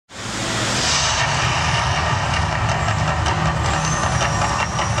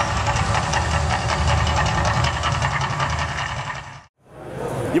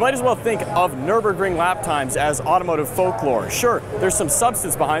You might as well think of Nürburgring lap times as automotive folklore. Sure, there's some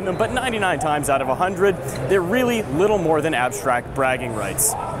substance behind them, but 99 times out of 100, they're really little more than abstract bragging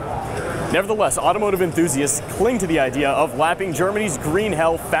rights. Nevertheless, automotive enthusiasts cling to the idea of lapping Germany's green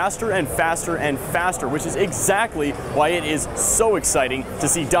hell faster and faster and faster, which is exactly why it is so exciting to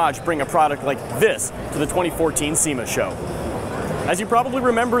see Dodge bring a product like this to the 2014 SEMA show. As you probably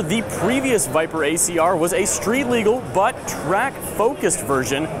remember, the previous Viper ACR was a street-legal but track-focused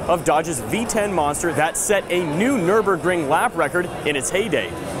version of Dodge's V10 monster that set a new Nürburgring lap record in its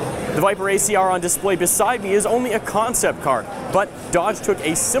heyday. The Viper ACR on display beside me is only a concept car, but Dodge took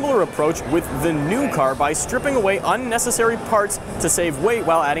a similar approach with the new car by stripping away unnecessary parts to save weight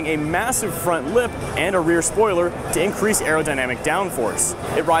while adding a massive front lip and a rear spoiler to increase aerodynamic downforce.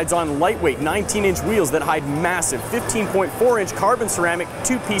 It rides on lightweight 19-inch wheels that hide massive 15.4-inch carbon ceramic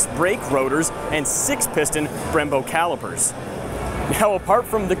 2-piece brake rotors and 6-piston Brembo calipers. Now, apart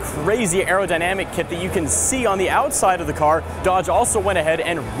from the crazy aerodynamic kit that you can see on the outside of the car, Dodge also went ahead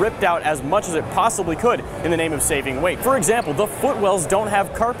and ripped out as much as it possibly could in the name of saving weight. For example, the footwells don't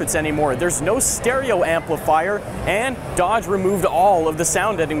have carpets anymore, there's no stereo amplifier, and Dodge removed all of the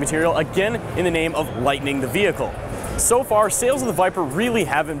sound deadening material, again in the name of lightening the vehicle. So far, sales of the Viper really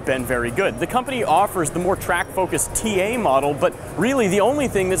haven't been very good. The company offers the more track-focused TA model, but really the only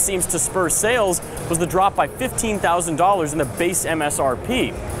thing that seems to spur sales was the drop by $15,000 in the base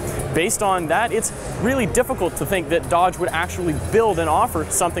MSRP. Based on that, it's really difficult to think that Dodge would actually build and offer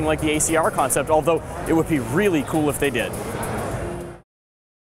something like the ACR concept, although it would be really cool if they did.